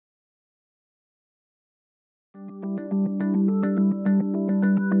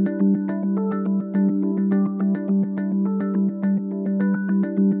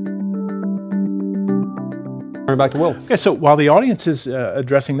Back to Will. Okay, so while the audience is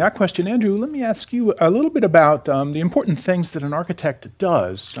addressing that question, Andrew, let me ask you a little bit about the important things that an architect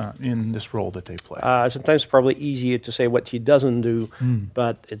does in this role that they play. Sometimes it's probably easier to say what he doesn't do,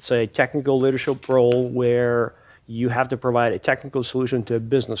 but it's a technical leadership role where you have to provide a technical solution to a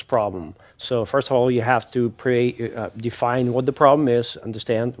business problem. So first of all, you have to define what the problem is,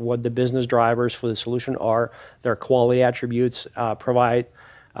 understand what the business drivers for the solution are, their quality attributes, provide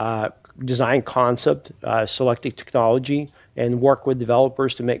design concept, selected technology, and work with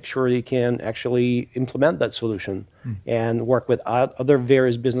developers to make sure they can actually implement that solution, and work with other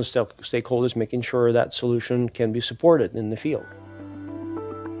various business stakeholders, making sure that solution can be supported in the field.